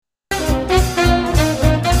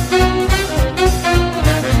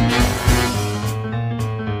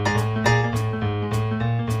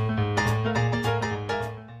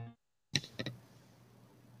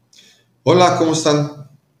Hola, ¿cómo están?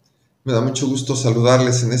 Me da mucho gusto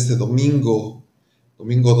saludarles en este domingo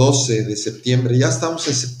 12 de septiembre. Ya estamos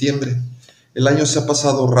en septiembre. El año se ha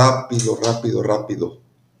pasado rápido, rápido, rápido.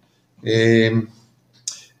 Eh,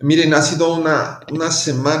 Miren, ha sido una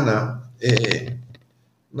semana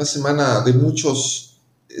de muchos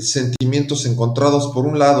sentimientos encontrados. Por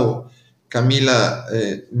un lado, Camila,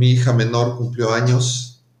 mi hija menor, cumplió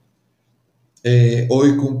años.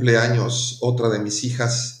 Hoy cumple años otra de mis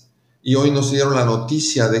hijas y hoy nos dieron la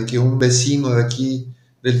noticia de que un vecino de aquí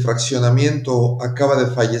del fraccionamiento acaba de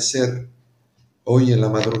fallecer hoy en la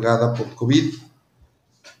madrugada por COVID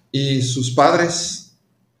y sus padres,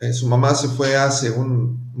 su mamá se fue hace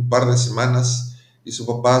un par de semanas y su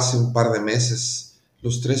papá hace un par de meses,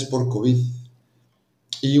 los tres por COVID.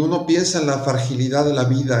 Y uno piensa en la fragilidad de la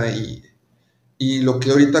vida y lo que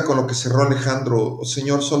ahorita con lo que cerró Alejandro: "Oh,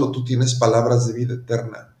 Señor, solo tú tienes palabras de vida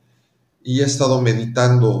eterna". Y he estado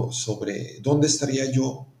meditando sobre dónde estaría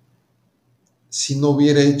yo si no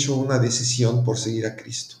hubiera hecho una decisión por seguir a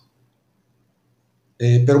Cristo.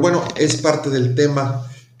 Pero bueno, es parte del tema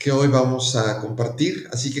que hoy vamos a compartir,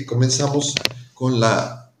 así que comenzamos con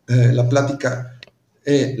la plática.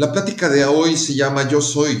 La plática de hoy se llama Yo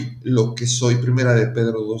soy lo que soy, primera de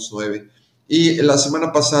Pedro 2:9. Y la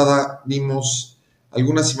semana pasada vimos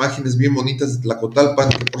algunas imágenes bien bonitas de Tlacotalpan,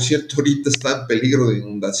 que por cierto ahorita está en peligro de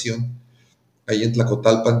inundación. Ahí en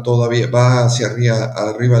Tlacotalpan todavía va hacia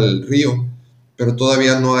arriba el río, pero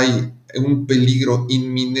todavía no hay un peligro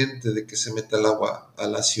inminente de que se meta el agua a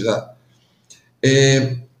la ciudad.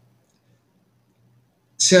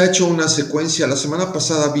 Se ha hecho una secuencia. La semana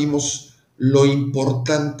pasada vimos lo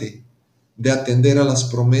importante de atender a las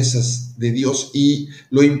promesas de Dios, y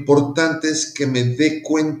lo importante es que me dé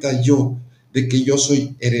cuenta yo de que yo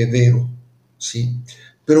soy heredero, ¿sí?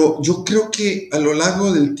 Pero yo creo que a lo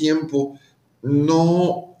largo del tiempo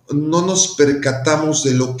no nos percatamos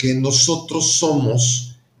de lo que nosotros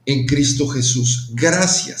somos en Cristo Jesús,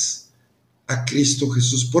 gracias a Cristo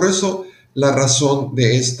Jesús. Por eso la razón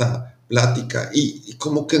de esta plática. Y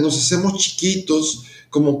como que nos hacemos chiquitos,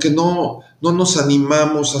 como que no nos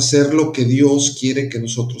animamos a hacer lo que Dios quiere que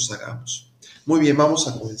nosotros hagamos. Muy bien, vamos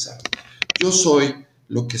a comenzar. Yo soy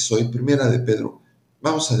lo que soy, primera de Pedro.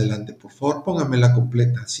 Vamos adelante, por favor, pónganmela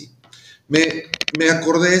completa así. Me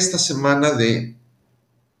acordé esta semana de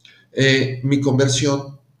mi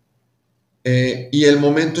conversión, y el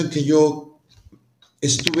momento en que yo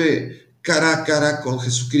estuve cara a cara con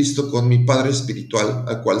Jesucristo, con mi Padre espiritual,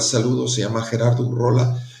 al cual saludo, se llama Gerardo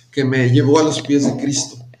Urrola, que me llevó a los pies de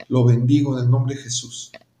Cristo. Lo bendigo en el nombre de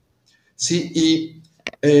Jesús. Sí, y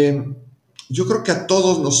yo creo que a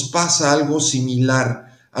todos nos pasa algo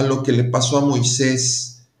similar a lo que le pasó a Moisés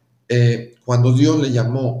cuando Dios le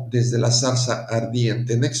llamó desde la zarza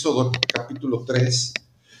ardiente. En Éxodo capítulo 3,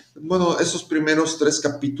 bueno, esos primeros 3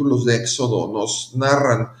 capítulos de Éxodo nos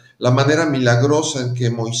narran la manera milagrosa en que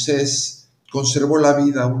Moisés conservó la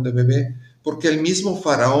vida aún de bebé, porque el mismo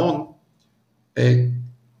faraón,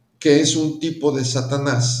 que es un tipo de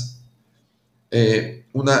Satanás,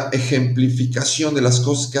 una ejemplificación de las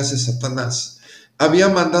cosas que hace Satanás, había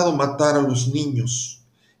mandado matar a los niños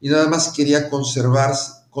y nada más quería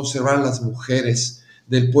conservar a las mujeres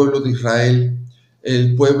del pueblo de Israel,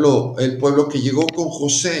 el pueblo que llegó con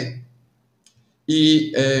José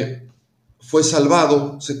y fue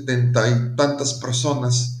salvado. 70 y tantas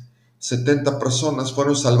personas, 70 personas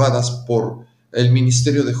fueron salvadas por el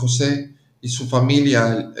ministerio de José y su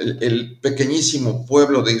familia. El pequeñísimo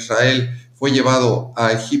pueblo de Israel fue llevado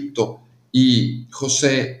a Egipto y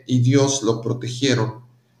José y Dios lo protegieron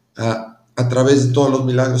a través de todos los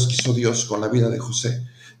milagros que hizo Dios con la vida de José.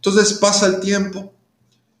 Entonces pasa el tiempo.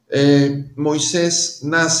 Moisés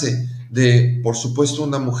nace de, por supuesto,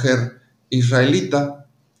 una mujer israelita,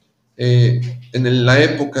 en la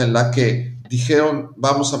época en la que dijeron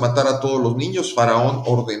vamos a matar a todos los niños. Faraón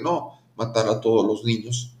ordenó matar a todos los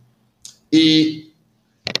niños y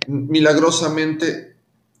milagrosamente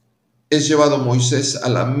es llevado Moisés a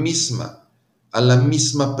la misma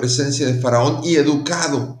presencia de Faraón y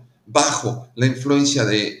educado bajo la influencia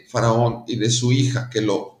de Faraón y de su hija, que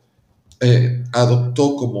lo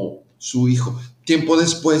adoptó como su hijo. Tiempo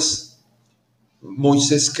después,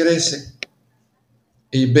 Moisés crece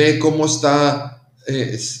y ve cómo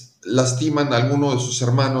lastiman a alguno de sus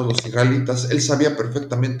hermanos, los israelitas. Él sabía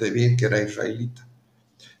perfectamente bien que era israelita.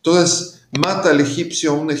 Entonces mata al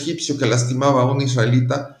egipcio, un egipcio que lastimaba a un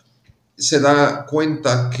israelita. Se da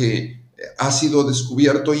cuenta que ha sido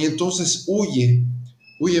descubierto y entonces huye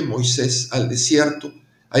Moisés al desierto.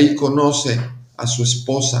 Ahí conoce a su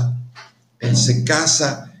esposa, él se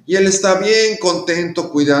casa Y él está bien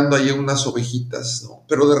contento cuidando ahí unas ovejitas, ¿no?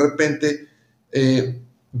 Pero de repente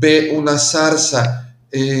ve una zarza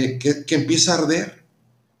que empieza a arder,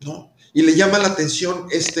 ¿no? Y le llama la atención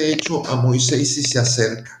este hecho a Moisés y se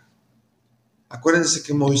acerca. Acuérdense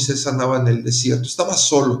que Moisés andaba en el desierto, estaba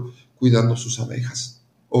solo cuidando sus ovejas.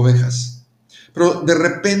 Pero de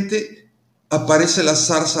repente aparece la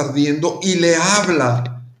zarza ardiendo y le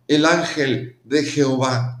habla el ángel de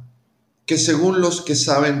Jehová, que según los que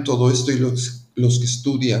saben todo esto y los que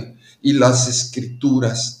estudian y las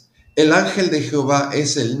escrituras, el ángel de Jehová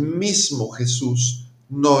es el mismo Jesús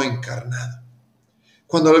no encarnado.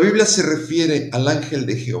 Cuando la Biblia se refiere al ángel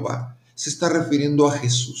de Jehová, se está refiriendo a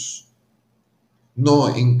Jesús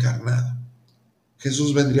no encarnado.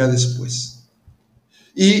 Jesús vendría después.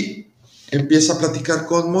 Y empieza a platicar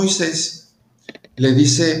con Moisés. Le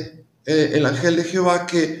dice el ángel de Jehová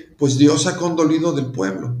que pues Dios ha condolido del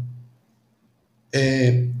pueblo,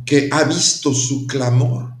 que ha visto su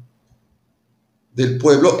clamor del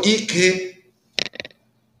pueblo y que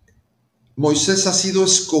Moisés ha sido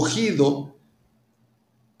escogido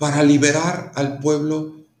para liberar al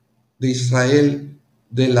pueblo de Israel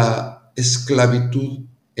de la esclavitud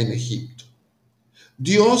en Egipto.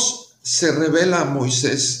 Dios se revela a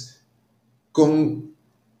Moisés con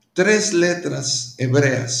 3 letras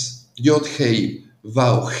hebreas, Yod Hei,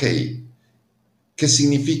 Vav Hei, que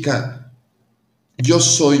significa yo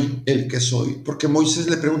soy el que soy. Porque Moisés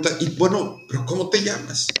le pregunta, y bueno, ¿pero cómo te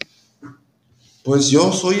llamas? Pues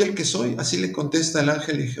yo soy el que soy, así le contesta el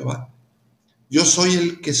ángel de Jehová. Yo soy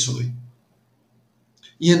el que soy.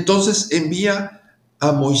 Y entonces envía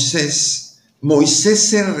a Moisés. Moisés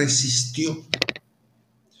se resistió.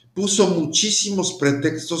 Puso muchísimos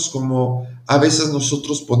pretextos, como a veces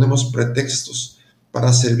nosotros ponemos pretextos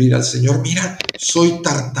para servir al Señor. Mira, soy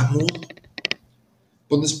tartamudo.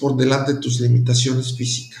 Pones por delante tus limitaciones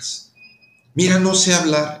físicas. Mira, no sé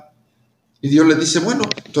hablar. Y Dios le dice, bueno,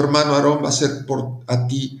 tu hermano Aarón va a ser a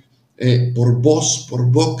ti por voz, por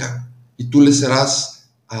boca, y tú le serás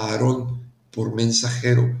a Aarón por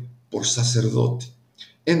mensajero, por sacerdote.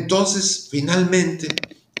 Entonces, finalmente,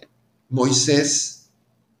 Moisés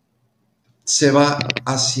se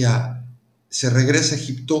regresa a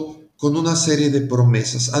Egipto con una serie de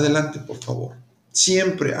promesas. Adelante, por favor.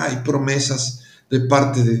 Siempre hay promesas de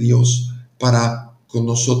parte de Dios para con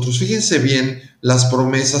nosotros. Fíjense bien las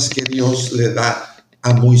promesas que Dios le da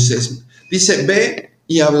a Moisés. Dice, ve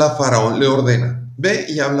y habla a Faraón, le ordena, ve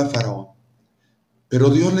y habla a Faraón. Pero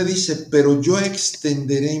Dios le dice, pero yo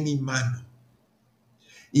extenderé mi mano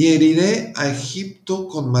y heriré a Egipto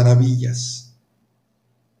con maravillas.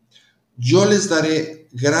 Yo les daré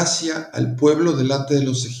gracia al pueblo delante de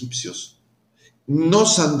los egipcios. No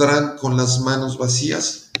saldrán con las manos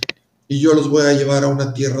vacías y yo los voy a llevar a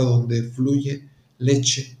una tierra donde fluye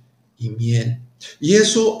leche y miel. Y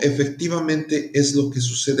eso efectivamente es lo que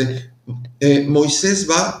sucede. Moisés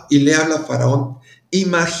va y le habla a Faraón.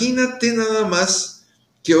 Imagínate nada más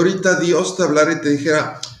que ahorita Dios te hablara y te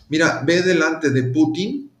dijera, mira, ve delante de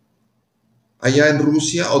Putin, allá en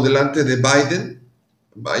Rusia, o delante de Biden,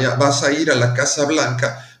 vas a ir a la Casa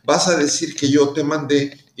Blanca, vas a decir que yo te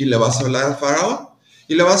mandé y le vas a hablar al Faraón.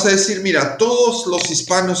 Y le vas a decir, mira, todos los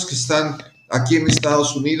hispanos que están aquí en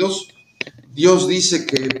Estados Unidos, Dios dice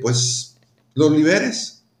que pues los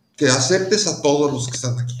liberes, que aceptes a todos los que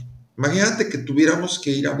están aquí. Imagínate que tuviéramos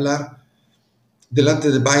que ir a hablar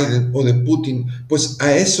delante de Biden o de Putin, pues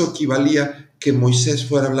a eso equivalía que Moisés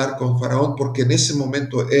fuera a hablar con Faraón, porque en ese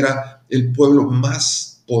momento era el pueblo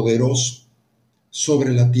más poderoso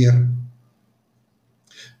sobre la tierra.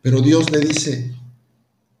 Pero Dios le dice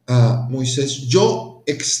a Moisés, yo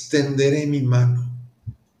extenderé mi mano.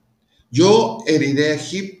 Yo heriré a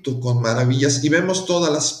Egipto con maravillas. Y vemos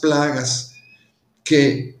todas las plagas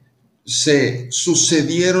que se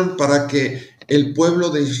sucedieron para que el pueblo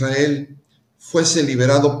de Israel fuese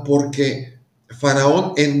liberado, porque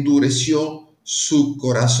Faraón endureció su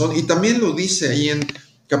corazón. Y también lo dice ahí en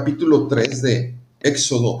capítulo 3 de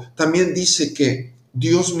Éxodo. También dice que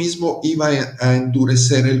Dios mismo iba a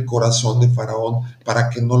endurecer el corazón de Faraón para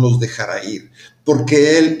que no los dejara ir,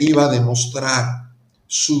 porque él iba a demostrar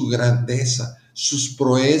su grandeza, sus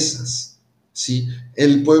proezas, ¿sí?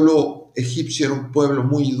 El pueblo egipcio era un pueblo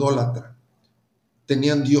muy idólatra,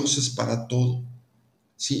 tenían dioses para todo,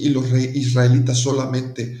 ¿sí? Y los israelitas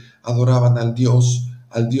solamente adoraban al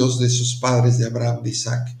Dios de sus padres, de Abraham, de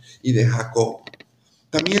Isaac y de Jacob.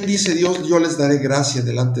 También dice Dios, yo les daré gracia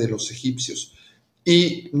delante de los egipcios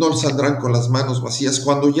y no saldrán con las manos vacías.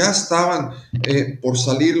 Cuando ya estaban por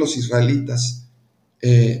salir los israelitas,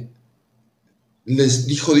 les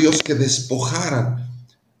dijo Dios que despojaran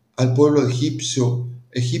al pueblo egipcio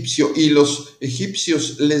egipcio, y los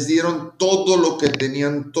egipcios les dieron todo lo que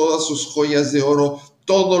tenían, todas sus joyas de oro,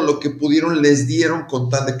 todo lo que pudieron les dieron con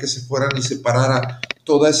tal de que se fueran y se parara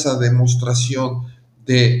toda esa demostración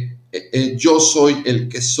de yo soy el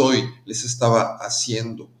que soy, les estaba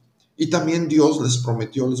haciendo. Y también Dios les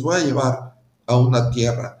prometió, les voy a llevar a una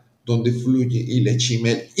tierra donde fluye y leche y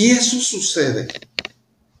miel. Y eso sucede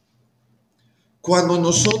cuando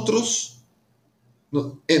nosotros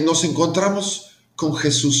nos encontramos con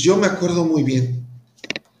Jesús. Yo me acuerdo muy bien,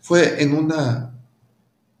 fue en una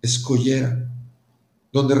escollera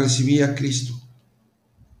donde recibí a Cristo,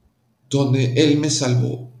 donde Él me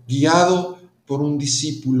salvó, guiado por un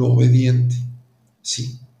discípulo obediente.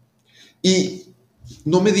 Sí. Y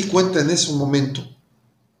no me di cuenta en ese momento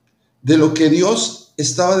de lo que Dios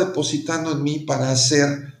estaba depositando en mí para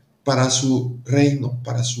hacer para su reino,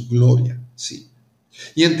 para su gloria. Sí.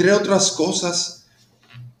 Y entre otras cosas,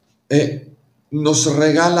 nos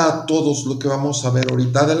regala a todos lo que vamos a ver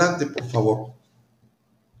ahorita. Adelante, por favor.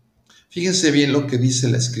 Fíjense bien lo que dice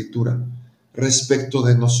la Escritura respecto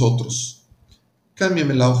de nosotros.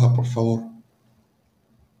 Cámbiame la hoja, por favor.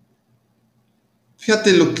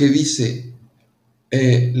 Fíjate lo que dice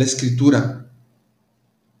la Escritura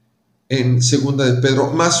en segunda de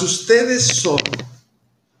Pedro. Mas ustedes son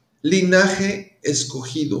linaje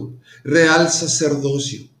escogido, real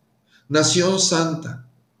sacerdocio, nación santa,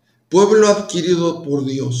 pueblo adquirido por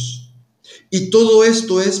Dios. Y todo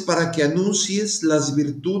esto es para que anuncies las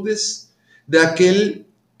virtudes de aquel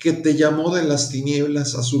que te llamó de las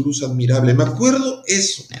tinieblas a su luz admirable. Me acuerdo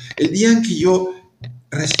eso, el día en que yo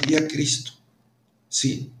recibí a Cristo.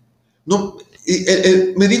 Sí. No,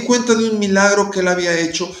 me di cuenta de un milagro que Él había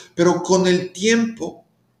hecho, pero con el tiempo,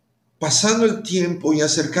 pasando el tiempo y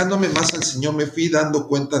acercándome más al Señor, me fui dando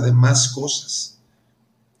cuenta de más cosas.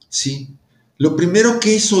 Sí. Lo primero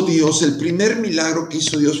que hizo Dios, el primer milagro que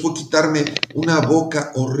hizo Dios fue quitarme una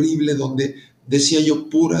boca horrible donde decía yo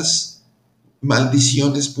puras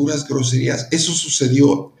maldiciones, puras groserías. Eso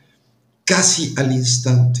sucedió casi al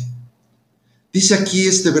instante. Dice aquí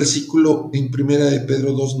este versículo en primera de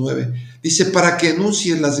Pedro 2:9. Dice, para que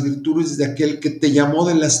anuncies las virtudes de aquel que te llamó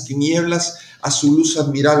de las tinieblas a su luz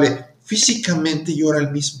admirable. Físicamente yo era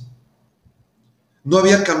el mismo. No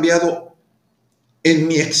había cambiado. En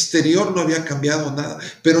mi exterior no había cambiado nada,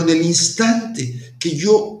 pero en el instante que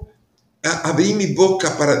yo abrí mi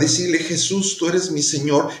boca para decirle, Jesús, tú eres mi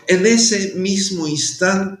Señor, en ese mismo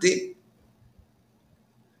instante,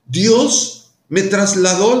 Dios me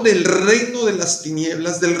trasladó del reino de las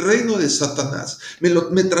tinieblas, del reino de Satanás,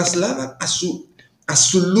 me traslada a su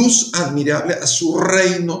luz admirable, a su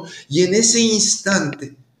reino, y en ese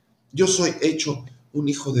instante yo soy hecho un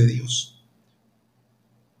hijo de Dios.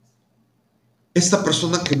 Esta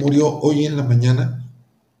persona que murió hoy en la mañana,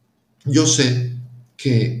 yo sé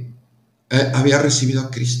que había recibido a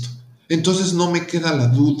Cristo. Entonces no me queda la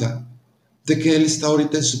duda de que Él está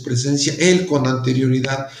ahorita en su presencia. Él con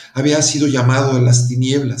anterioridad había sido llamado de las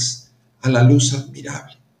tinieblas a la luz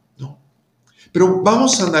admirable, ¿no? Pero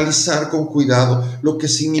vamos a analizar con cuidado lo que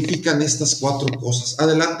significan estas cuatro cosas.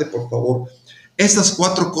 Adelante, por favor. Estas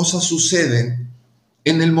cuatro cosas suceden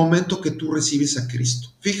en el momento que tú recibes a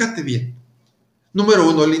Cristo. Fíjate bien. Número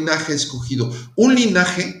uno, linaje escogido. Un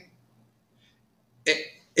linaje,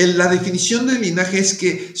 la definición de linaje es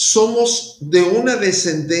que somos de una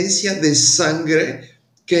descendencia de sangre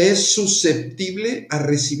que es susceptible a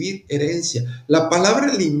recibir herencia. La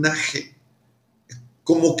palabra linaje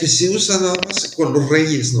como que se usa nada más con los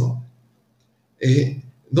reyes, ¿no?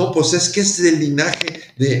 No, pues es que es del linaje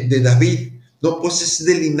de David. No, pues es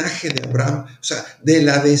del linaje de Abraham, o sea, de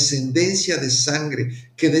la descendencia de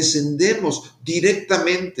sangre, que descendemos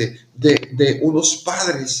directamente de unos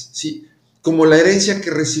padres, ¿sí? Como la herencia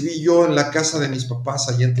que recibí yo en la casa de mis papás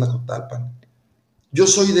allá en Tlacotalpan. Yo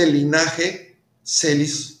soy del linaje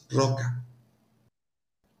Celis Roca,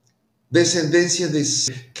 descendencia de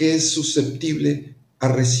que es susceptible a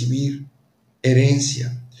recibir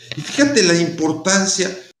herencia. Y fíjate la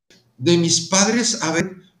importancia de mis padres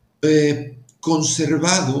haber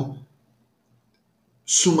conservado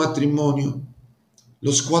su matrimonio,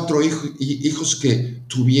 los 4 hijos que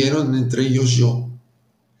tuvieron, entre ellos yo.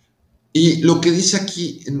 Y lo que dice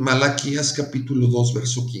aquí en Malaquías capítulo 2,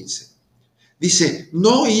 verso 15. Dice,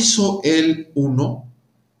 ¿no hizo él uno,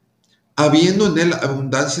 habiendo en él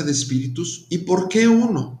abundancia de espíritus? ¿Y por qué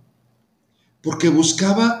uno? Porque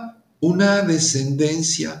buscaba una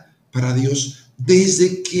descendencia para Dios.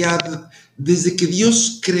 Desde que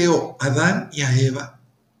Dios creó a Adán y a Eva,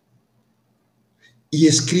 y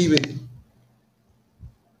escribe,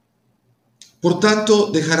 por tanto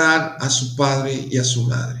dejarán a su padre y a su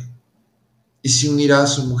madre, y se unirá a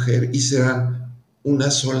su mujer y serán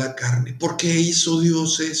una sola carne. ¿Por qué hizo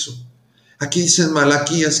Dios eso? Aquí dice en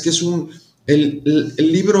Malaquías, que es el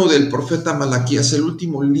libro del profeta Malaquías, el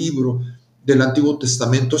último libro del Antiguo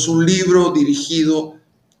Testamento, es un libro dirigido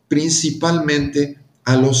principalmente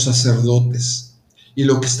a los sacerdotes y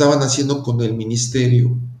lo que estaban haciendo con el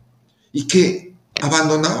ministerio, y que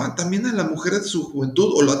abandonaban también a la mujer de su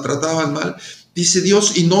juventud o la trataban mal. Dice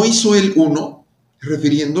Dios, y no hizo él uno,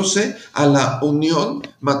 refiriéndose a la unión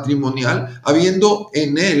matrimonial, habiendo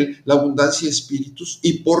en él la abundancia de espíritus.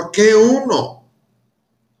 ¿Y por qué uno?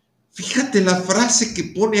 Fíjate la frase que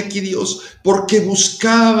pone aquí Dios, porque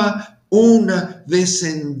buscaba una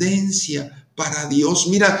descendencia para Dios.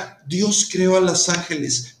 Mira, Dios creó a los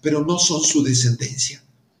ángeles, pero no son su descendencia.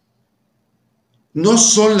 No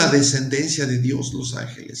son la descendencia de Dios los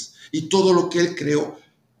ángeles y todo lo que Él creó.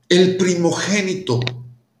 El primogénito,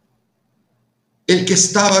 el que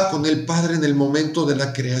estaba con el Padre en el momento de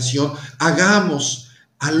la creación. Hagamos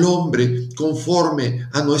al hombre conforme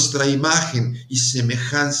a nuestra imagen y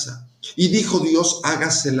semejanza. Y dijo Dios,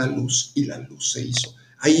 hágase la luz, y la luz se hizo.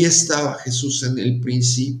 Ahí estaba Jesús en el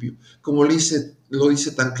principio, como lo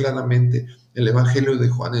dice tan claramente el Evangelio de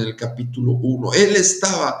Juan en el capítulo 1. Él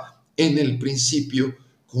estaba en el principio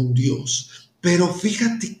con Dios. Pero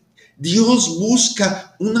fíjate, Dios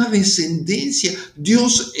busca una descendencia.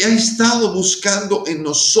 Dios ha estado buscando en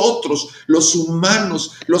nosotros, los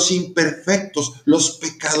humanos, los imperfectos, los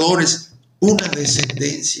pecadores, una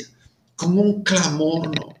descendencia, como un clamor,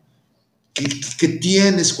 ¿no? que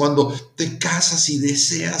tienes cuando te casas y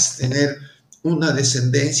deseas tener una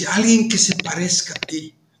descendencia, alguien que se parezca a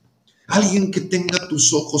ti, alguien que tenga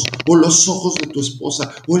tus ojos o los ojos de tu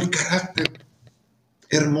esposa o el carácter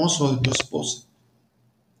hermoso de tu esposa.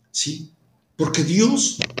 ¿Sí? Porque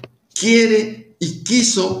Dios quiere y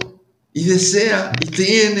quiso y desea y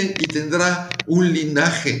tiene y tendrá un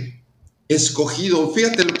linaje escogido.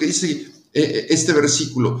 Fíjate lo que dice este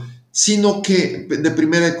versículo, sino que, de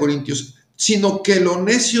 1 Corintios, sino que lo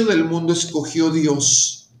necio del mundo escogió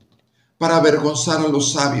Dios para avergonzar a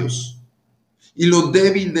los sabios, y lo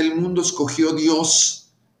débil del mundo escogió Dios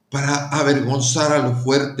para avergonzar a lo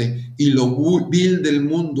fuerte, y lo vil del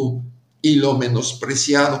mundo y lo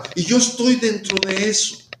menospreciado. Y yo estoy dentro de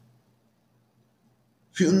eso.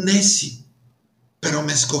 Fui un necio, pero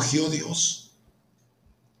me escogió Dios.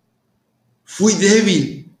 Fui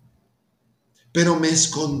débil, pero me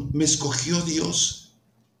escogió Dios.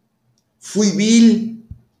 Fui vil,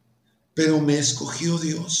 pero me escogió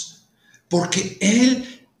Dios. Porque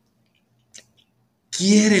Él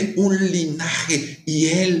quiere un linaje y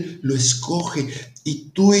Él lo escoge.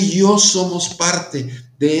 Y tú y yo somos parte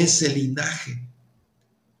de ese linaje.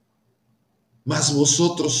 Mas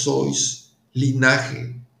vosotros sois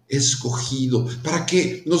linaje escogido, para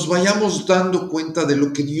que nos vayamos dando cuenta de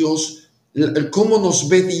lo que Dios, cómo nos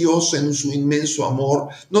ve Dios en su inmenso amor.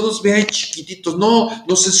 No nos ve ahí chiquititos, no,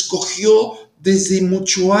 nos escogió desde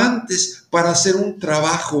mucho antes para hacer un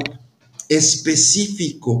trabajo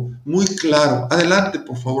específico, muy claro. Adelante,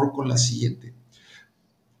 por favor, con la siguiente.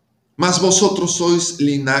 Mas vosotros sois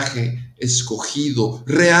linaje escogido,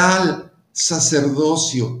 real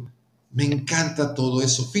sacerdocio. Me encanta todo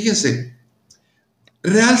eso. Fíjense,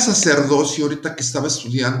 real sacerdocio, ahorita que estaba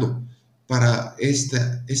estudiando para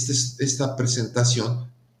esta presentación,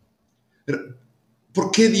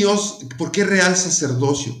 ¿por qué real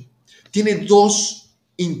sacerdocio? Tiene dos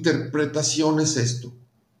interpretaciones esto.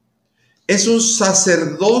 Es un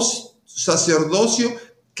sacerdocio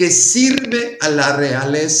que sirve a la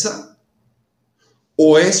realeza,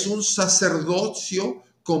 o es un sacerdocio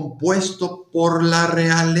compuesto por la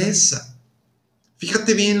realeza.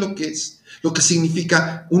 Fíjate bien lo que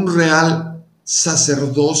significa un real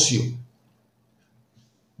sacerdocio.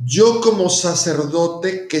 Yo como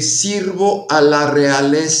sacerdote que sirvo a la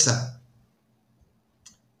realeza.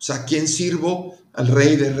 O sea, ¿a quién sirvo? Al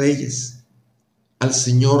Rey de Reyes, al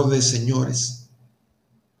Señor de Señores.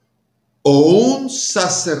 O un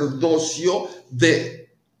sacerdocio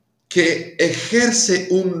que ejerce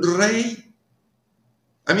un rey.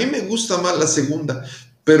 A mí me gusta más la segunda,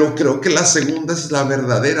 pero creo que la segunda es la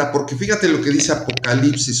verdadera, porque fíjate lo que dice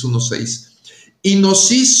Apocalipsis 1:6. Y nos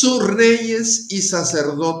hizo reyes y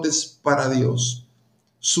sacerdotes para Dios,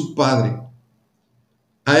 su Padre.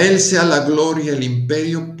 A Él sea la gloria, el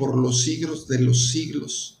imperio por los siglos de los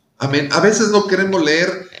siglos. Amén. A veces no queremos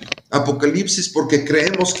leer Apocalipsis porque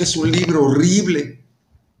creemos que es un libro horrible,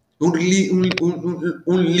 un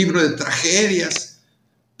libro de tragedias,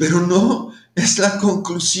 pero no, es la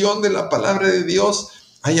conclusión de la palabra de Dios.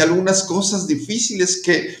 Hay algunas cosas difíciles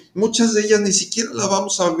que muchas de ellas ni siquiera las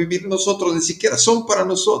vamos a vivir nosotros, ni siquiera son para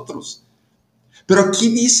nosotros. Pero aquí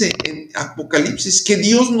dice en Apocalipsis que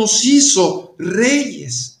Dios nos hizo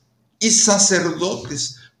reyes y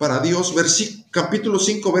sacerdotes para Dios. Capítulo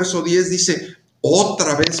 5, verso 10 dice,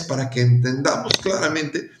 otra vez para que entendamos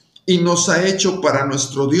claramente, y nos ha hecho para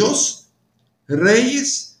nuestro Dios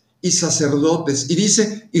reyes y sacerdotes. Y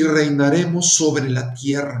dice, y reinaremos sobre la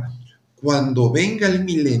tierra. Cuando venga el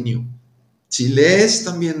milenio, si lees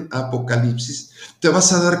también Apocalipsis, te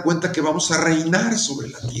vas a dar cuenta que vamos a reinar sobre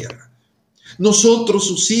la tierra. Nosotros,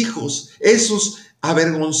 sus hijos, esos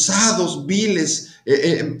avergonzados, viles,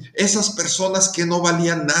 esas personas que no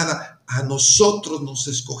valían nada, a nosotros nos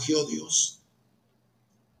escogió Dios.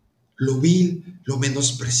 Lo vil, lo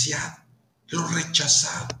menospreciado, lo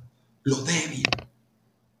rechazado, lo débil.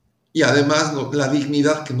 Y además la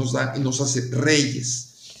dignidad que nos da y nos hace reyes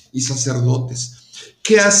y sacerdotes.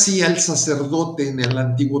 ¿Qué hacía el sacerdote en el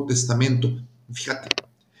Antiguo Testamento? Fíjate,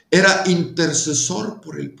 era intercesor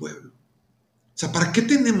por el pueblo. O sea, ¿para qué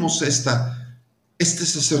tenemos este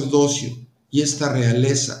sacerdocio y esta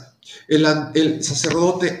realeza? El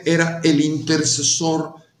sacerdote era el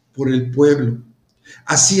intercesor por el pueblo.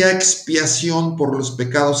 Hacía expiación por los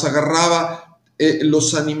pecados, agarraba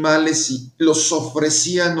los animales y los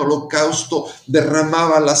ofrecía en holocausto,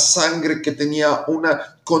 derramaba la sangre que tenía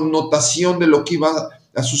una connotación de lo que iba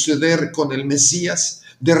a suceder con el Mesías,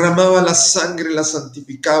 derramaba la sangre, la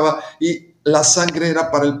santificaba, y la sangre era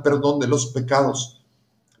para el perdón de los pecados,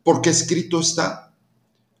 porque escrito está,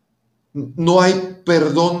 no hay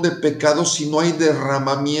perdón de pecados si no hay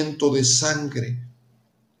derramamiento de sangre.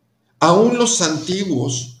 Aún los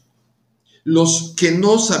antiguos, los que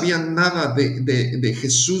no sabían nada de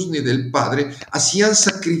Jesús ni del Padre, hacían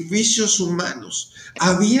sacrificios humanos.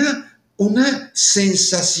 Había una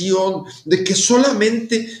sensación de que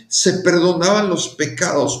solamente se perdonaban los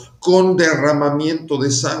pecados con derramamiento de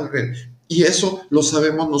sangre. Y eso lo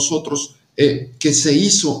sabemos nosotros, que se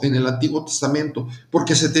hizo en el Antiguo Testamento,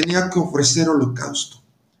 porque se tenía que ofrecer holocausto.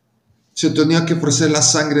 Se tenía que ofrecer la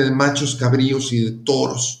sangre de machos cabríos y de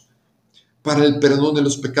toros para el perdón de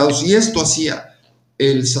los pecados, y esto hacía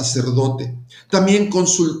el sacerdote. También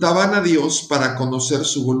consultaban a Dios para conocer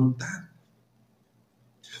su voluntad.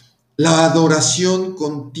 La adoración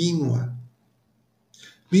continua.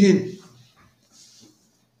 Miren,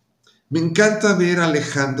 me encanta ver a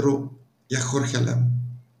Alejandro y a Jorge Alam.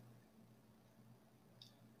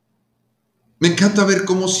 Me encanta ver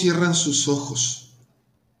cómo cierran sus ojos,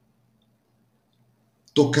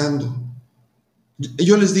 tocando.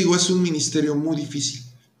 Yo les digo, es un ministerio muy difícil.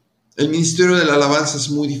 El ministerio de la alabanza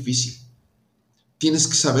es muy difícil. Tienes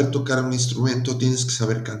que saber tocar un instrumento, tienes que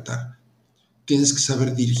saber cantar, tienes que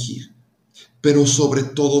saber dirigir, pero sobre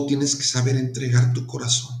todo tienes que saber entregar tu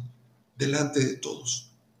corazón delante de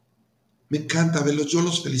todos. Me encanta verlos, yo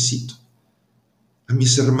los felicito. A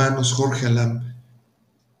mis hermanos Jorge Alam,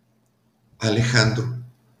 Alejandro,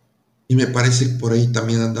 y me parece que por ahí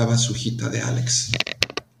también andaba su hijita de Alex.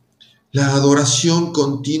 La adoración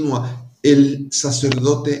continua. El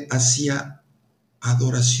sacerdote hacía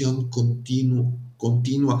adoración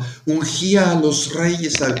continua. Ungía a los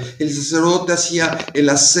reyes. El sacerdote hacía el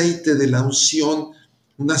aceite de la unción,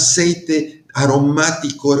 un aceite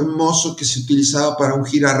aromático, hermoso, que se utilizaba para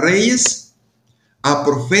ungir a reyes, a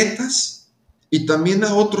profetas y también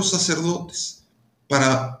a otros sacerdotes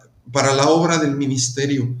para la obra del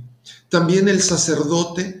ministerio. También el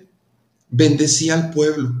sacerdote bendecía al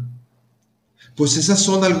pueblo. Pues esas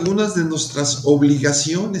son algunas de nuestras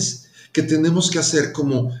obligaciones que tenemos que hacer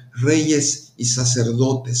como reyes y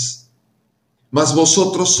sacerdotes. Mas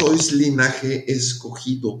vosotros sois linaje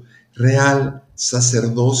escogido, real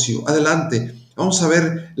sacerdocio. Adelante, vamos a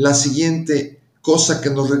ver la siguiente cosa que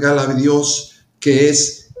nos regala Dios, que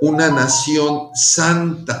es una nación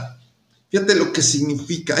santa. Fíjate lo que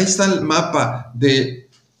significa. Ahí está el mapa de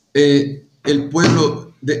el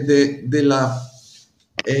pueblo de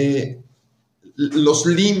los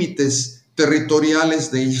límites territoriales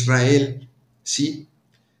de Israel, ¿sí?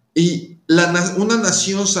 Y una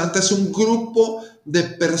nación santa es un grupo de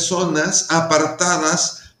personas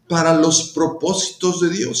apartadas para los propósitos de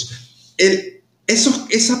Dios.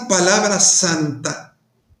 Esa palabra santa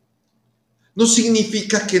no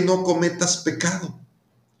significa que no cometas pecado,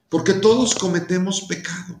 porque todos cometemos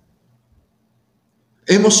pecado.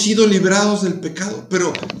 Hemos sido librados del pecado,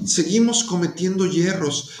 pero seguimos cometiendo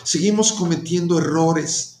hierros, seguimos cometiendo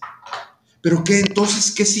errores. ¿Pero qué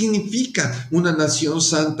entonces? ¿Qué significa una nación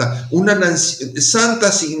santa? Una nación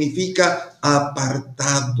santa significa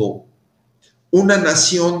apartado. Una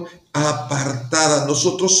nación apartada.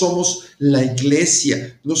 Nosotros somos la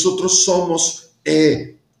iglesia. Nosotros somos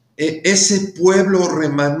ese pueblo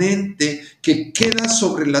remanente que queda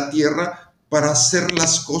sobre la tierra para hacer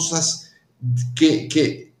las cosas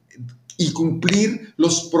y cumplir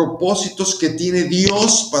los propósitos que tiene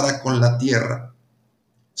Dios para con la tierra.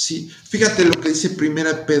 ¿Sí? Fíjate lo que dice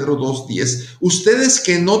 1 Pedro 2:10. Ustedes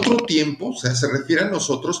que en otro tiempo, o sea, se refiere a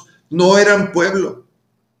nosotros, no eran pueblo,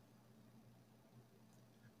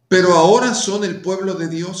 pero ahora son el pueblo de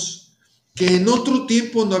Dios, que en otro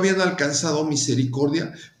tiempo no habían alcanzado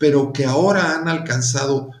misericordia, pero que ahora han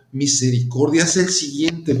alcanzado misericordia. Es el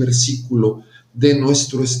siguiente versículo de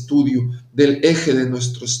nuestro estudio, del eje de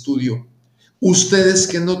nuestro estudio. Ustedes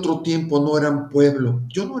que en otro tiempo no eran pueblo.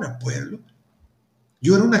 Yo no era pueblo.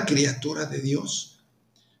 Yo era una criatura de Dios.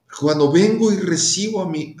 Cuando vengo y recibo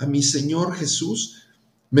a mi Señor Jesús,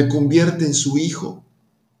 me convierte en su hijo.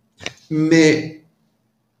 Me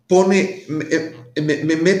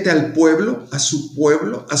mete al pueblo, a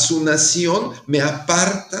su nación, me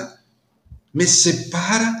aparta, me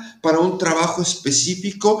separa para un trabajo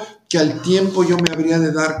específico que al tiempo yo me habría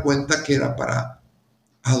de dar cuenta que era para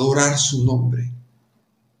adorar su nombre.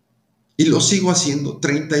 Y lo sigo haciendo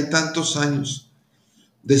 30 y tantos años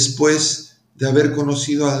después de haber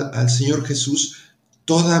conocido al Señor Jesús.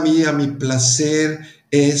 Todavía mi placer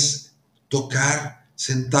es tocar,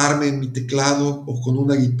 sentarme en mi teclado o con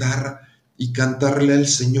una guitarra y cantarle al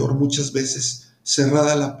Señor, muchas veces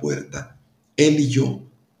cerrada la puerta, Él y yo,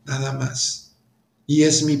 nada más. Y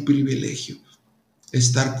es mi privilegio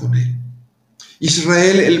estar con Él.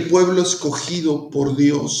 Israel, el pueblo escogido por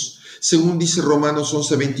Dios, según dice Romanos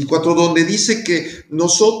 11:24, donde dice que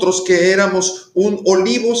nosotros que éramos un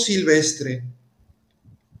olivo silvestre,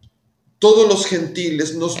 todos los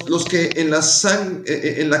gentiles, los que en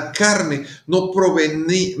la carne no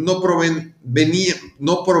provenimos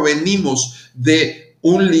de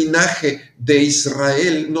un linaje de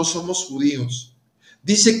Israel, no somos judíos.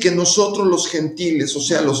 Dice que nosotros los gentiles, o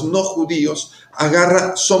sea, los no judíos,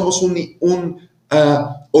 somos un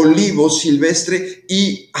olivo silvestre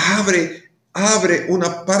y abre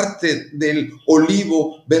una parte del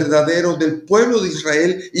olivo verdadero del pueblo de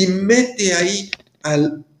Israel y mete ahí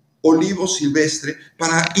al olivo silvestre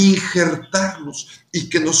para injertarnos y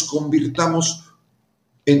que nos convirtamos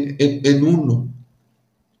en uno.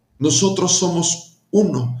 Nosotros somos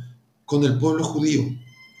uno con el pueblo judío.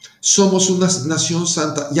 Somos una nación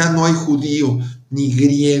santa. Ya no hay judío ni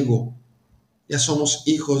griego. Ya somos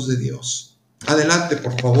hijos de Dios. Adelante,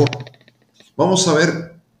 por favor. Vamos a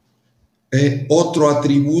ver otro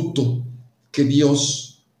atributo que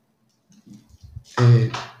Dios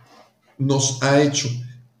nos ha hecho.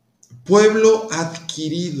 Pueblo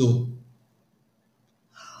adquirido.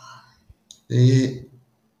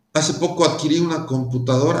 Hace poco adquirí una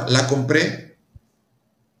computadora, la compré.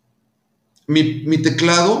 Mi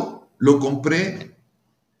teclado lo compré,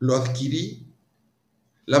 lo adquirí.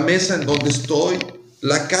 La mesa en donde estoy,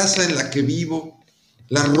 la casa en la que vivo,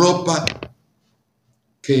 la ropa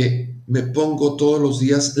que me pongo todos los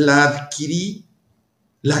días, la adquirí,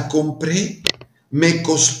 la compré, me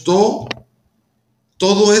costó,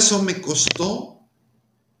 todo eso me costó.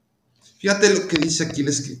 Fíjate lo que dice aquí la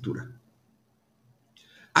Escritura.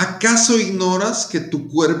 ¿Acaso ignoras que tu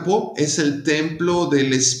cuerpo es el templo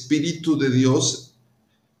del Espíritu de Dios,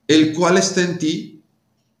 el cual está en ti?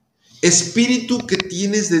 Espíritu que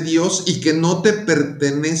tienes de Dios y que no te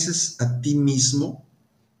perteneces a ti mismo.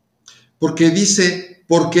 Porque dice,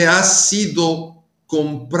 porque has sido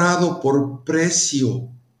comprado por precio.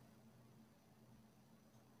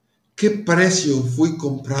 ¿Qué precio fui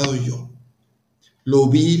comprado yo? Lo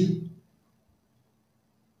vil,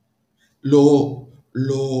 lo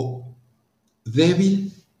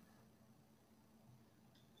débil,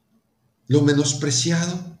 lo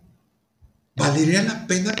menospreciado. ¿Valdría la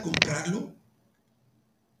pena comprarlo?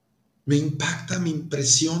 Me impacta, me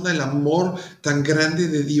impresiona el amor tan grande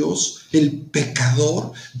de Dios, el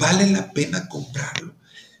pecador. ¿Vale la pena comprarlo?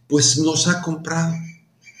 Pues nos ha comprado.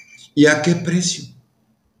 ¿Y a qué precio?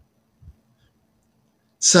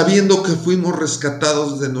 Sabiendo que fuimos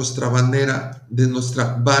rescatados de nuestra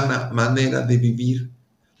vana manera de vivir,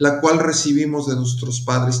 la cual recibimos de nuestros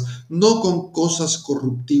padres, no con cosas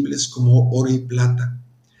corruptibles como oro y plata,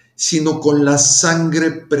 sino con la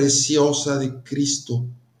sangre preciosa de Cristo,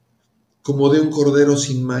 como de un cordero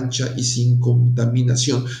sin mancha y sin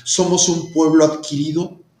contaminación. Somos un pueblo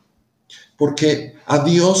adquirido porque a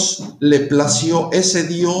Dios le plació ese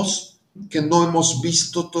Dios que no hemos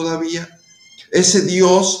visto todavía, ese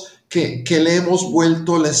Dios que le hemos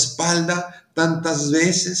vuelto la espalda tantas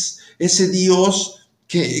veces, ese Dios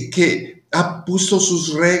que ha puesto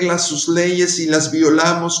sus reglas, sus leyes y las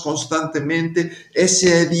violamos constantemente.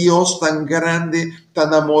 Ese Dios tan grande,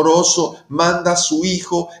 tan amoroso, manda a su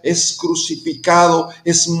Hijo, es crucificado,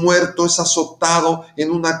 es muerto, es azotado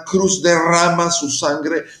en una cruz, derrama su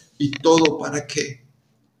sangre y todo ¿para qué?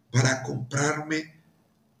 Para comprarme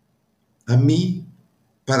a mí,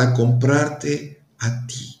 para comprarte a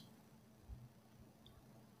ti.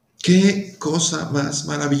 Qué cosa más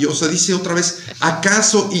maravillosa. Dice otra vez,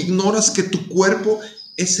 ¿acaso ignoras que tu cuerpo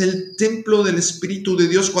es el templo del Espíritu de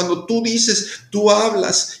Dios? Cuando tú dices, tú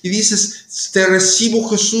hablas y dices, te recibo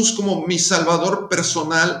Jesús como mi Salvador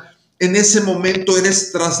personal, en ese momento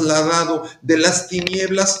eres trasladado de las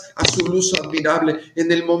tinieblas a su luz admirable.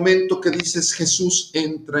 En el momento que dices, Jesús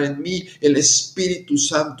entra en mí, el Espíritu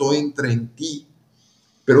Santo entra en ti.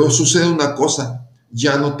 Pero sucede una cosa,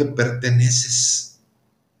 ya no te perteneces,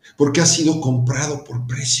 porque has sido comprado por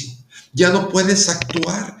precio. Ya no puedes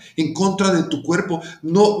actuar en contra de tu cuerpo.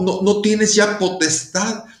 No tienes ya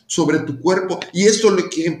potestad sobre tu cuerpo. Y esto lo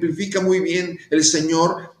ejemplifica muy bien el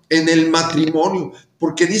Señor en el matrimonio,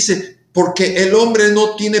 porque dice, porque el hombre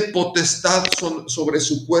no tiene potestad sobre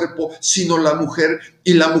su cuerpo, sino la mujer,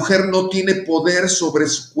 y la mujer no tiene poder sobre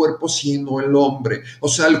su cuerpo, sino el hombre. O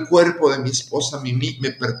sea, el cuerpo de mi esposa a mí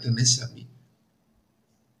me pertenece a mí,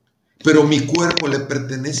 pero mi cuerpo le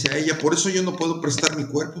pertenece a ella. Por eso yo no puedo prestar mi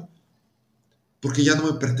cuerpo, porque ya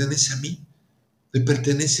no me pertenece a mí, le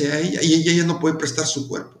pertenece a ella, y ella ya no puede prestar su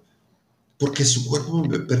cuerpo, porque su cuerpo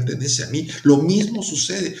me pertenece a mí. Lo mismo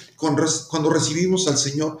sucede cuando recibimos al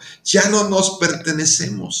Señor. Ya no nos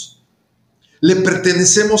pertenecemos, le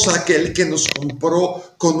pertenecemos a aquel que nos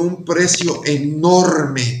compró con un precio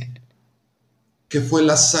enorme, que fue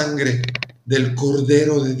la sangre del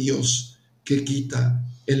Cordero de Dios que quita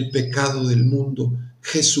el pecado del mundo,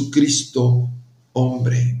 Jesucristo,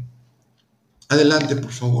 hombre. Adelante,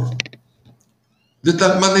 por favor. De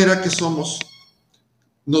tal manera que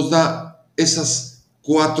nos da esas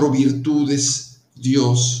 4 virtudes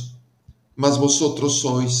Dios, mas vosotros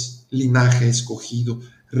sois linaje escogido,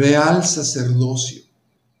 real sacerdocio,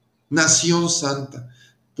 nación santa,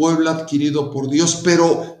 pueblo adquirido por Dios.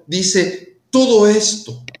 Pero dice, todo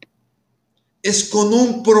esto es con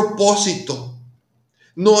un propósito,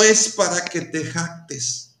 no es para que te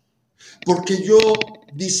jactes, porque yo,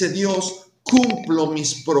 dice Dios, cumplo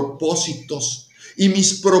mis propósitos, y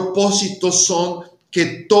mis propósitos son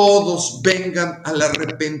que todos vengan al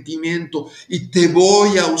arrepentimiento, y te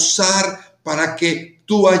voy a usar para que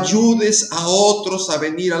tú ayudes a otros a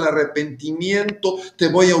venir al arrepentimiento. Te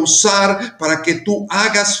voy a usar para que tú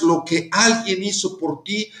hagas lo que alguien hizo por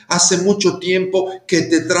ti hace mucho tiempo, que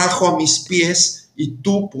te trajo a mis pies, y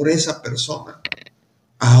tú por esa persona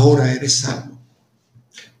ahora eres salvo.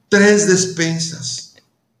 3 despensas,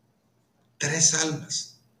 3 almas.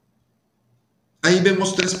 Ahí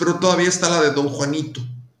vemos 3, pero todavía está la de don Juanito.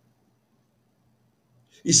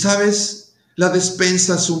 Y sabes, la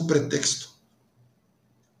despensa es un pretexto.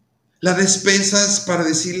 La despensa es para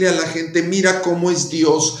decirle a la gente, mira cómo es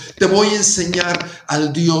Dios. Te voy a enseñar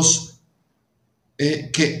al Dios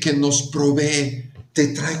que nos provee. Te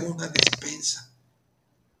traigo una despensa.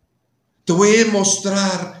 Te voy a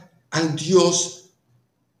mostrar al Dios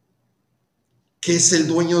que es el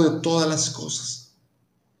dueño de todas las cosas.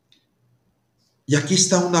 Y aquí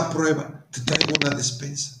está una prueba. Te traigo una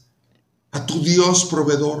despensa. A tu Dios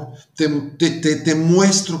proveedor. Te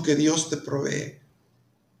muestro que Dios te provee.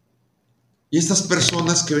 Y estas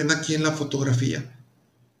personas que ven aquí en la fotografía,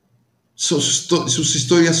 sus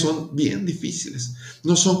historias son bien difíciles.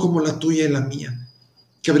 No son como la tuya y la mía,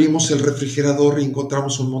 que abrimos el refrigerador y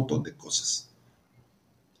encontramos un montón de cosas.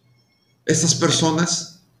 Estas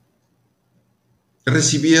personas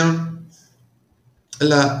recibieron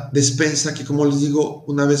la despensa, que, como les digo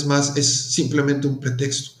una vez más, es simplemente un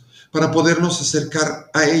pretexto para podernos acercar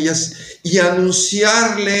a ellas y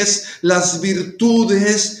anunciarles las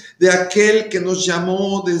virtudes de aquel que nos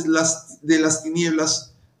llamó de las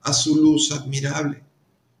tinieblas a su luz admirable,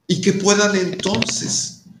 y que puedan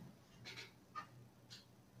entonces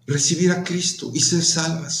recibir a Cristo y ser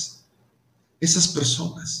salvas esas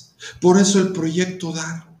personas. Por eso el proyecto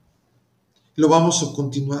Dar lo vamos a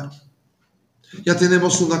continuar. Ya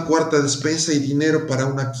tenemos una 4ª despensa y dinero para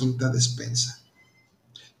una 5ª despensa.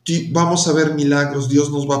 Vamos a ver milagros. Dios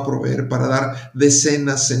nos va a proveer para dar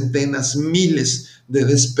decenas, centenas, miles de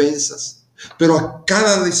despensas. Pero a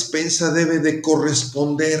cada despensa debe de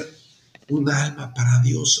corresponder un alma para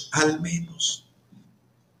Dios, al menos.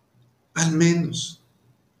 Al menos.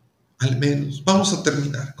 Al menos. Vamos a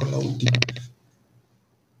terminar con la última.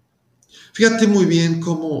 Fíjate muy bien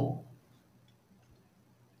cómo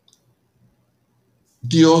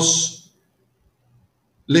Dios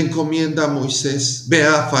le encomienda a Moisés: ve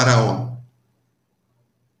a Faraón.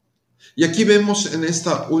 Y aquí vemos en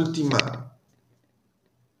esta última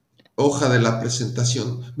hoja de la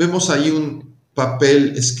presentación, vemos ahí un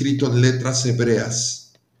papel escrito en letras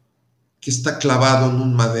hebreas que está clavado en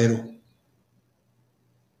un madero.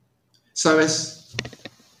 ¿Sabes?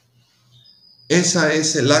 Esa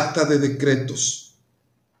es el acta de decretos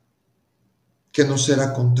que nos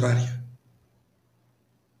será contraria.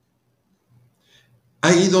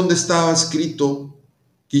 Ahí donde estaba escrito: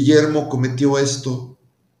 Guillermo cometió esto,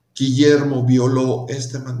 Guillermo violó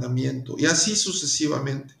este mandamiento, y así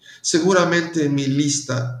sucesivamente. Seguramente mi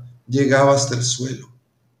lista llegaba hasta el suelo.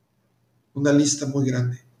 Una lista muy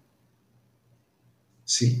grande.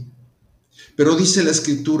 Sí. Pero dice la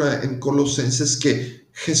Escritura en Colosenses que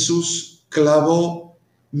Jesús clavó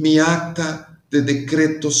mi acta de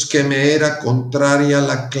decretos que me era contraria,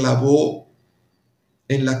 la clavó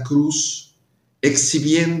en la cruz,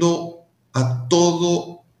 exhibiendo a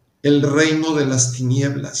todo el reino de las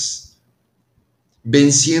tinieblas,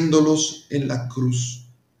 venciéndolos en la cruz.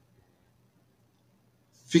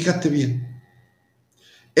 Fíjate bien,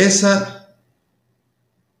 esa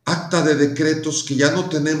acta de decretos que ya no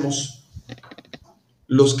tenemos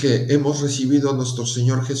los que hemos recibido a nuestro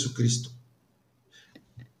Señor Jesucristo,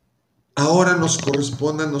 ahora nos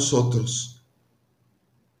corresponde a nosotros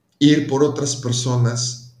ir por otras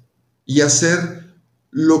personas y hacer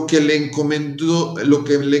lo que le encomendó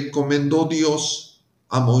Dios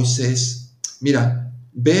a Moisés. Mira,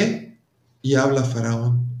 ve y habla a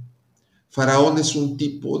Faraón. Faraón es un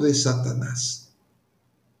tipo de Satanás.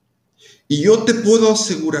 Y yo te puedo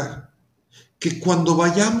asegurar que cuando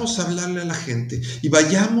vayamos a hablarle a la gente y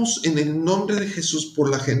vayamos en el nombre de Jesús por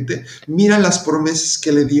la gente, mira las promesas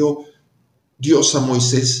que le dio Dios a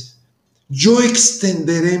Moisés. Yo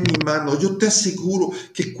extenderé mi mano. Yo te aseguro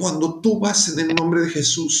que cuando tú vas en el nombre de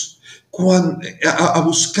Jesús a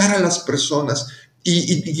buscar a las personas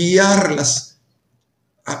y guiarlas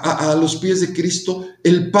a los pies de Cristo,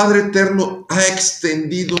 el Padre Eterno ha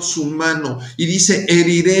extendido su mano y dice: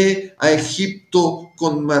 heriré a Egipto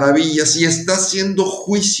con maravillas, y está haciendo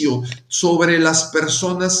juicio sobre las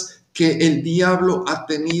personas que el diablo ha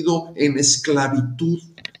tenido en esclavitud.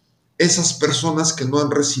 Esas personas que no han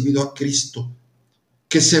recibido a Cristo,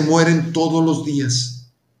 que se mueren todos los días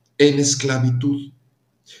en esclavitud.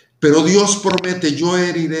 Pero Dios promete: yo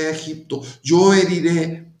heriré a Egipto, yo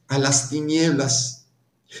heriré a las tinieblas,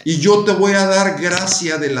 y yo te voy a dar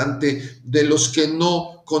gracia delante de los que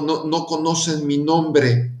no conocen mi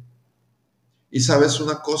nombre. Y sabes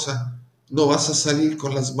una cosa, no vas a salir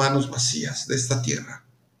con las manos vacías de esta tierra.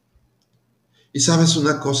 Y sabes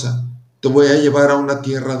una cosa, te voy a llevar a una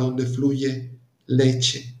tierra donde fluye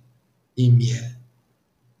leche y miel.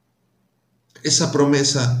 Esa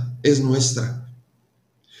promesa es nuestra.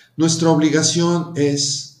 Nuestra obligación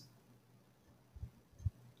es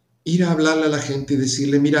ir a hablarle a la gente y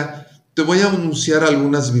decirle: mira, te voy a anunciar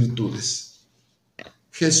algunas virtudes.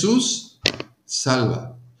 Jesús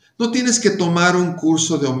salva. No tienes que tomar un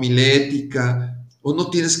curso de homilética, o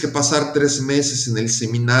no tienes que pasar 3 meses en el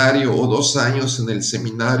seminario o 2 años en el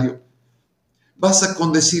seminario. Basta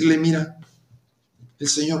con decirle: mira, el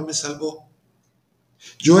Señor me salvó.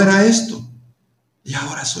 Yo era esto y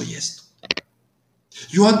ahora soy esto.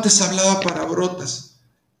 Yo antes hablaba palabrotas,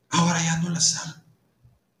 ahora ya no las hablo.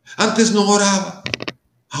 Antes no oraba,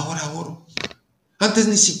 ahora oro. Antes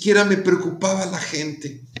ni siquiera me preocupaba la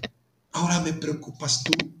gente, ahora me preocupas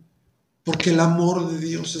tú, porque el amor de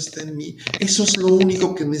Dios está en mí. Eso es lo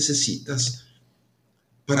único que necesitas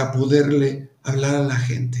para poderle hablar a la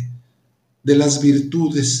gente de las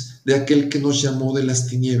virtudes de aquel que nos llamó de las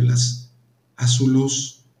tinieblas a su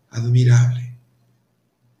luz admirable.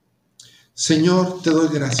 Señor, te doy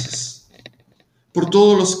gracias por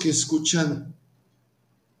todos los que escuchan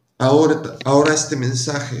ahora este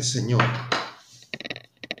mensaje, Señor.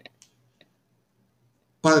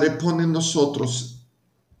 Padre, pon en nosotros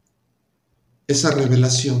esa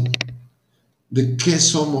revelación de qué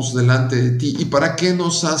somos delante de ti y para qué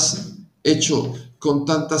nos has hecho con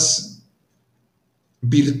tantas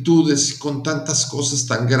virtudes, con tantas cosas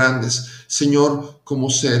tan grandes, Señor, como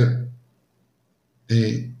ser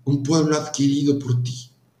un pueblo adquirido por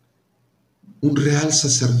ti, un real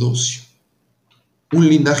sacerdocio, un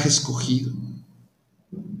linaje escogido,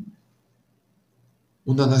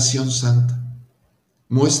 una nación santa.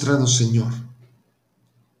 Muéstranos, Señor,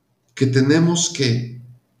 que tenemos que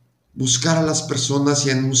buscar a las personas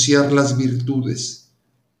y anunciar las virtudes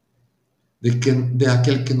de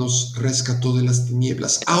aquel que nos rescató de las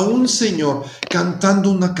tinieblas. Aún, Señor, cantando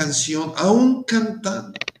una canción, aún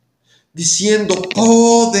cantando, diciendo: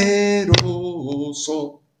 poderoso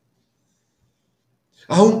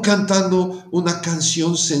Aún cantando una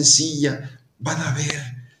canción sencilla, van a ver,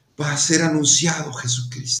 va a ser anunciado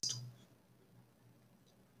Jesucristo.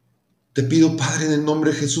 Te pido, Padre, en el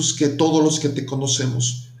nombre de Jesús, que todos los que te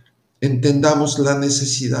conocemos entendamos la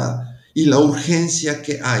necesidad y la urgencia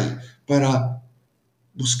que hay para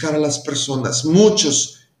buscar a las personas,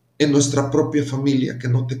 muchos en nuestra propia familia que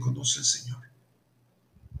no te conocen, Señor.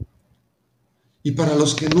 Y para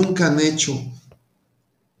los que nunca han hecho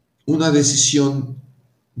una decisión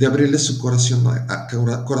de abrirle su corazón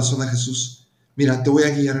a Jesús, mira, te voy a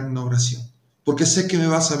guiar en una oración, porque sé que me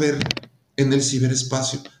vas a ver en el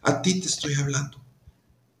ciberespacio. A ti te estoy hablando.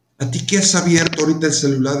 A ti que has abierto ahorita el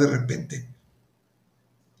celular de repente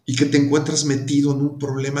y que te encuentras metido en un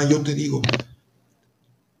problema, yo te digo,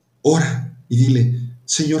 ora y dile,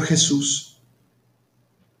 Señor Jesús,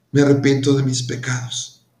 me arrepiento de mis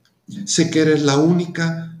pecados. Sé que eres la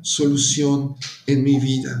única solución en mi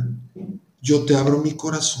vida. Yo te abro mi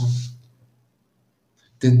corazón,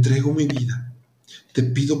 te entrego mi vida, te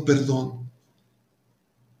pido perdón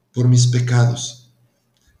por mis pecados.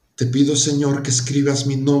 Te pido, Señor, que escribas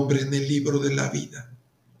mi nombre en el libro de la vida.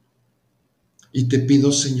 Y te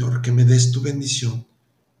pido, Señor, que me des tu bendición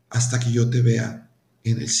hasta que yo te vea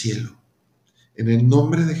en el cielo. En el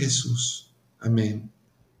nombre de Jesús. Amén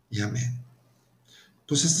y amén.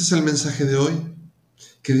 Pues este es el mensaje de hoy.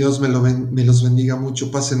 Que Dios me los bendiga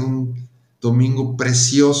mucho. Pasen un domingo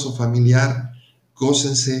precioso, familiar.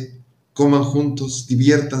 Gócense, coman juntos,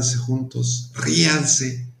 diviértanse juntos,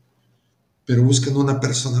 ríanse, pero busquen una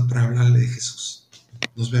persona para hablarle de Jesús.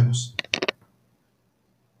 Nos vemos.